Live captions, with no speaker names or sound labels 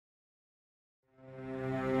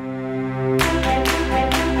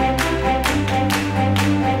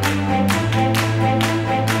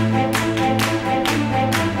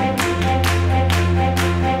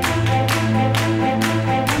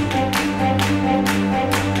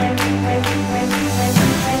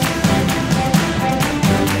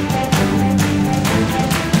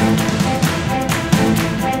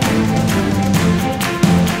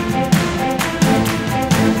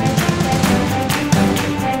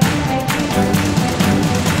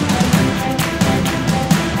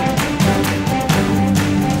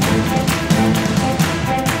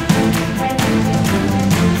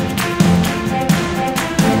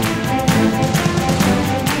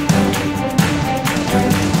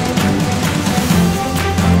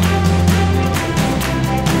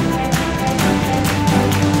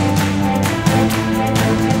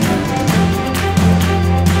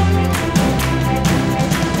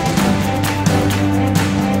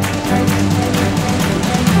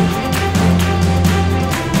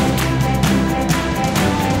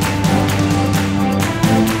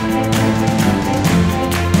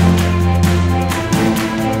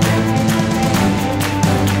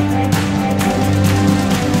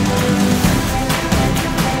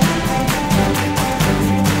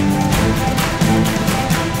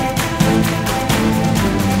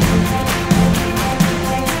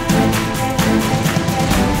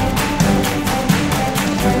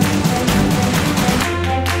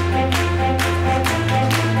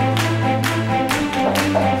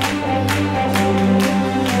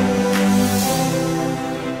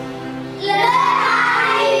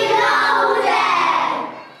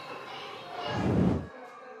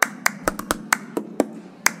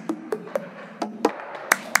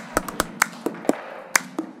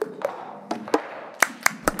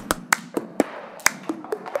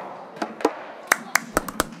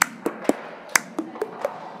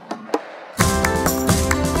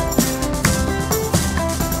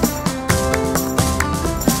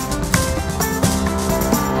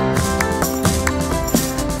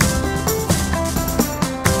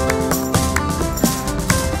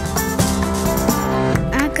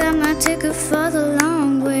ticket for the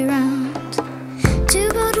long way round. 2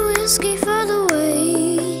 bottle whiskey for the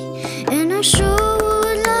way, and I sure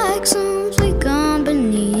would like some sweet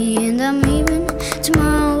company. And I'm leaving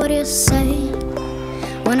tomorrow, what do you say?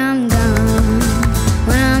 When I'm gone,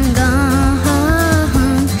 when I'm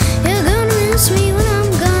gone, you're gonna miss me when I'm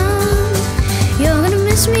gone. You're gonna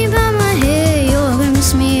miss me by my hair, you're gonna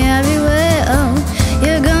miss me everywhere. Oh,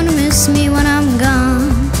 you're gonna miss me when I'm gone,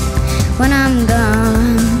 when I'm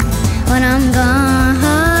gone, when I'm gone.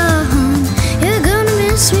 You're gonna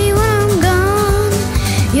miss me when I'm gone.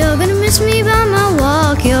 You're gonna miss me by my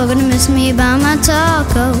walk, you're gonna miss me by my talk.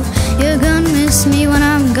 Oh, you're gonna miss me when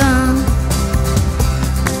I'm gone.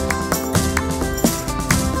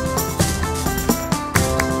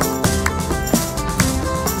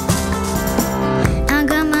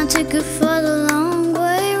 Ticket for the long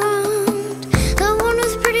way round, the one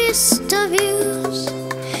with the prettiest of views.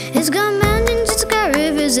 It's got mountains, it's got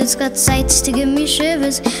rivers, it's got sights to give me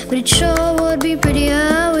shivers, but it sure would be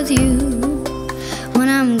prettier with you. When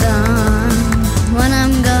I'm gone, when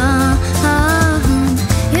I'm gone,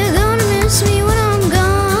 you're gonna miss me when I'm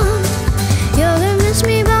gone. You're gonna miss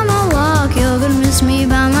me by my walk, you're gonna miss me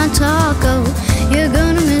by my talk. Oh, you're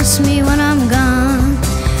gonna miss me when I'm gone,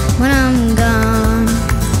 when I'm gone,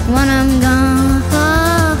 when I'm gone.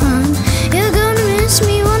 You're gonna miss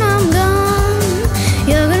me when I'm gone.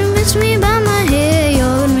 You're gonna miss me by my hair,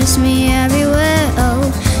 you're gonna miss me everywhere. Oh,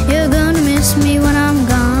 you're gonna miss me when I'm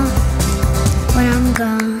gone, when I'm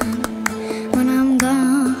gone, when I'm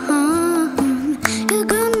gone. You're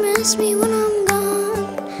gonna miss me when I'm gone,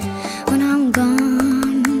 when I'm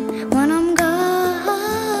gone, when I'm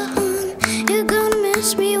gone. You're gonna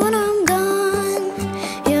miss me when I'm gone.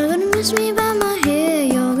 You're gonna miss me by my hair,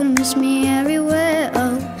 you're gonna miss me everywhere.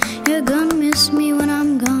 Oh, you're gonna miss me when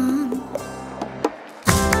I'm gone.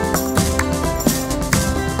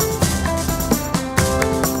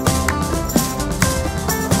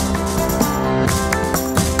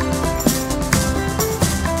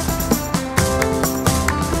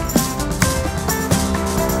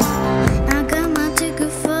 I got my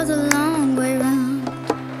ticket for the long way round,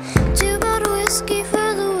 2 bottle whiskey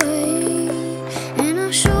for the way, and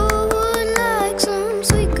I sure would like some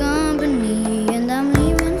sweet company. And I'm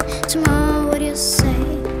leaving tomorrow, what do you say?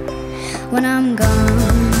 When I'm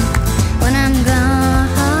gone, when I'm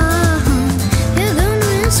gone, you're gonna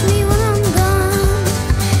miss me when I'm gone.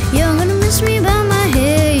 You're gonna miss me by my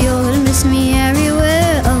hair, you're gonna miss me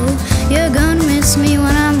everywhere. Oh, you're gonna miss me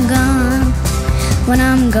when I'm gone, when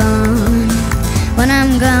I'm gone, when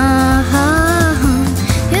I'm gone.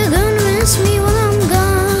 You're gonna miss me when I'm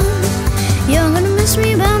gone. You're gonna miss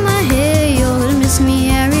me by my hair, you're gonna miss me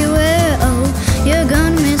everywhere. Oh, you're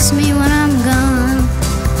gonna miss me when I'm gone.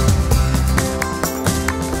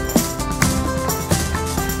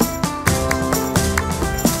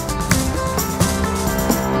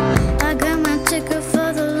 I got my ticket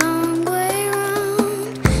for the long way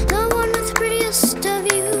round, the one with the prettiest of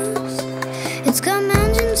views. It's got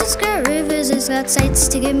mountains, it's got rivers, it's got sights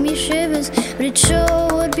to give me shivers, but it sure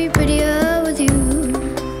would be prettier with you.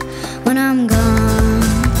 When I'm gone,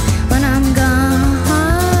 when I'm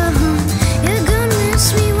gone, you're gonna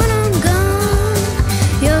miss me when I'm gone.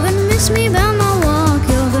 You're gonna miss me by my walk,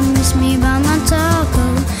 you're gonna miss me by my talk.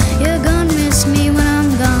 Oh, you're gonna miss me when I'm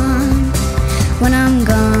gone, when I'm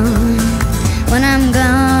gone, when I'm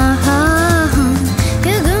gone.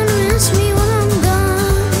 You're gonna miss me when I'm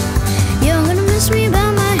gone. You're gonna miss me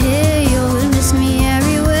by my hair, you're gonna miss me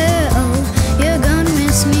everywhere. Oh, you're gonna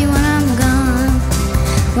miss me when I'm gone,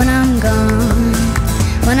 when I'm gone,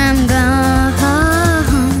 when I'm gone.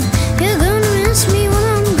 You're gonna miss me when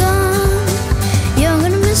I'm gone. You're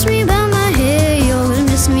gonna miss me by my hair, you're gonna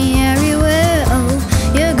miss me everywhere. Oh,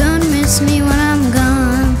 you're gonna miss me when I'm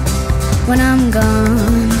gone, when I'm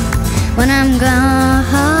gone, when I'm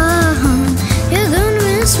gone. You're gonna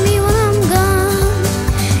miss me when I'm gone.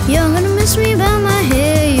 You're gonna miss me by my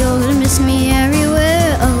hair, you're gonna miss me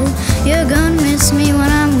everywhere. Oh, you're gonna miss me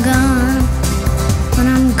when I'm gone, when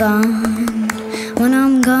I'm gone, when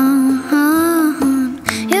I'm gone.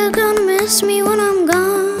 You're gonna miss me when I'm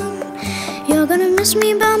gone. You're gonna miss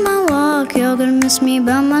me by my walk, you're gonna miss me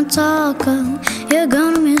by my talk. Oh, you're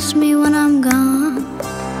gonna miss me when I'm gone.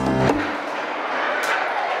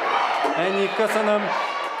 Ennyi, köszönöm.